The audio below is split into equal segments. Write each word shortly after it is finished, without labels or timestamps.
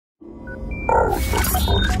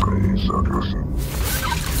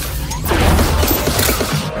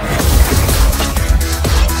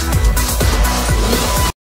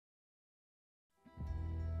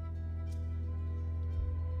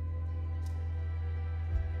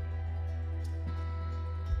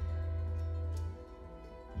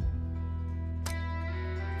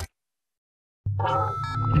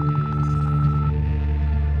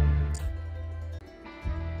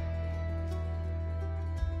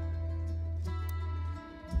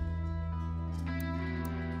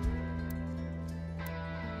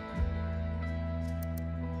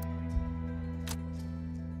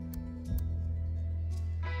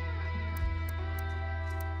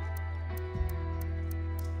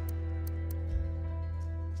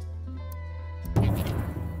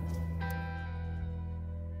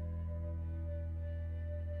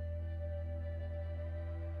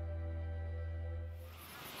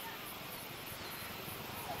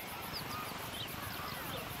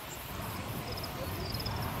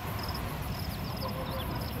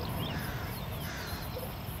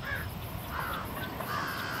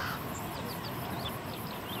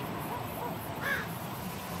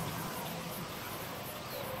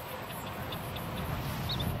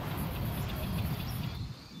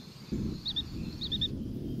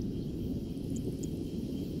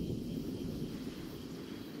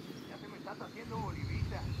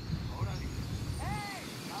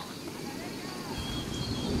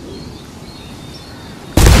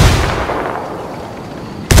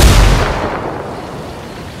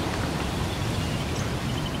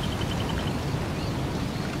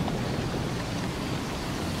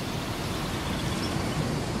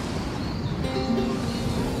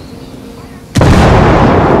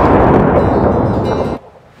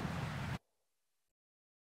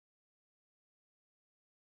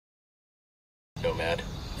Nomad.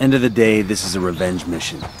 End of the day, this is a revenge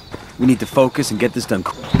mission. We need to focus and get this done.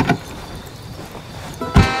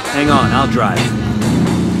 Hang on, I'll drive.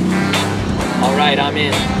 All right, I'm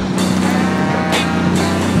in.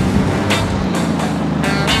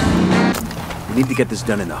 We need to get this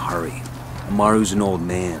done in a hurry. Amaru's an old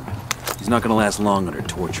man. He's not gonna last long under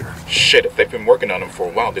torture. Shit, if they've been working on him for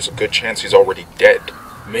a while, there's a good chance he's already dead.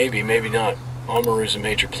 Maybe, maybe not. Amaru's a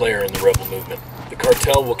major player in the rebel movement. The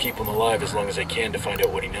cartel will keep him alive as long as they can to find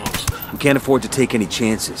out what he knows. We can't afford to take any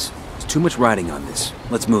chances. There's too much riding on this.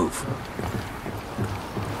 Let's move.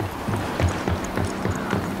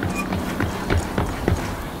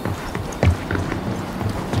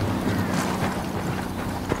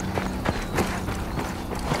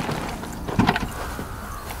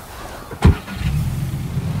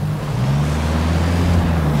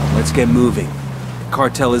 Let's get moving. The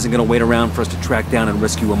cartel isn't gonna wait around for us to track down and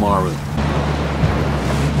rescue Amaru.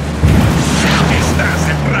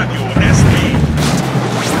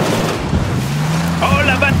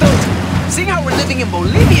 Hola, vatos! Seeing how we're living in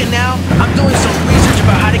Bolivia now, I'm doing some research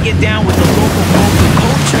about how to get down with the local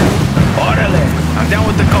culture. Orale, I'm down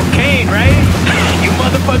with the cocaine, right? You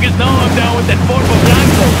motherfuckers know I'm down with that Porco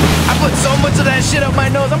Blanco. I put so much of that shit up my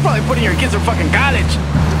nose, I'm probably putting your kids through fucking college.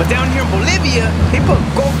 But down here in Bolivia, they put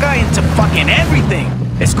coca into fucking everything.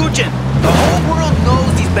 Escuchen, the whole world knows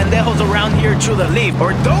these pendejos around here chew the leaf,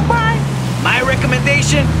 or don't buy. My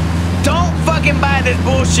recommendation, don't fucking buy this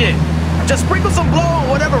bullshit. Just sprinkle some blow on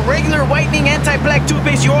whatever regular whitening anti-black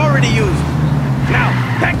toothpaste you already use. Now,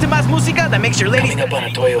 back to más música that makes your ladies... Coming up on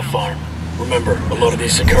a Toyo farm. Remember, a lot of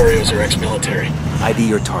these sicarios are ex-military. ID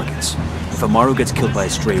your targets. If Amaru gets killed by a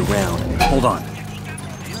stray round... Hold on.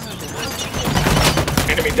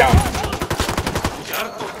 Enemy down.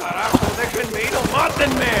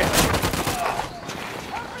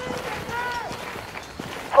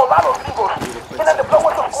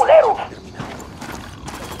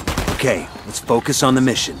 Okay, let's focus on the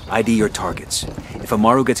mission. ID your targets. If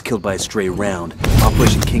Amaru gets killed by a stray round,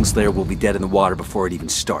 Operation Kingslayer will be dead in the water before it even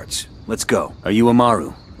starts. Let's go. Are you Amaru?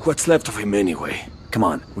 What's left of him anyway? Come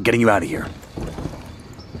on, we're getting you out of here.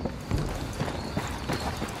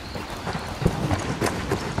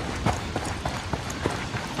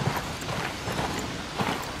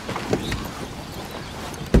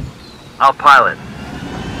 I'll pilot.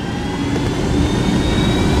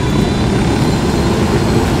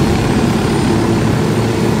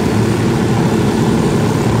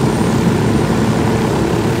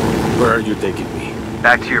 Where are you taking me?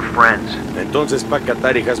 Back to your friends. Entonces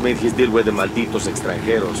Pacatari has made his deal with the malditos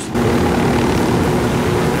extranjeros.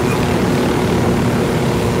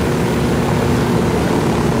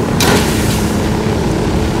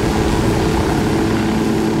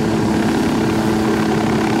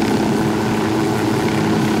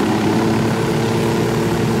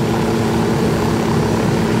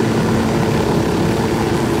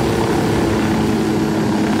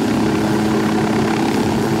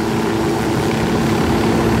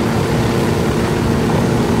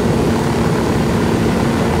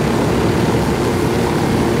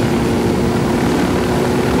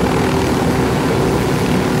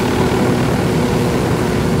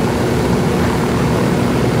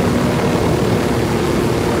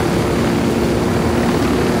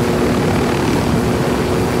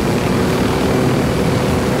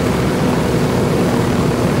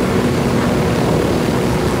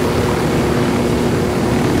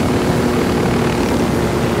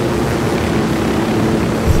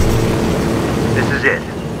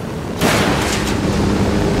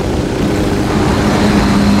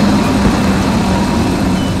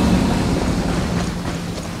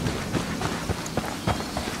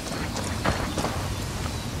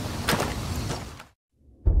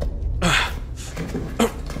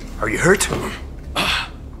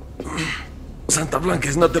 Santa Blanca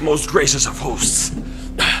is not the most gracious of hosts.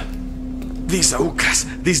 These aukas,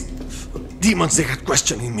 these demons they had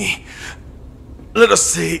questioning me. Let us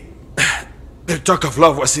say, their talk of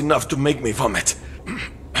love was enough to make me vomit.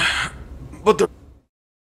 But the...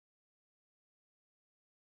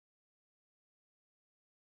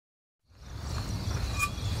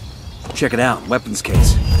 Check it out, weapons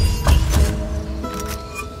case.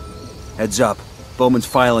 Heads up, Bowman's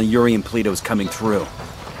file on Yuri and Polito's coming through.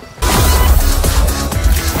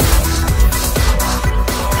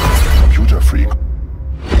 Computer freak.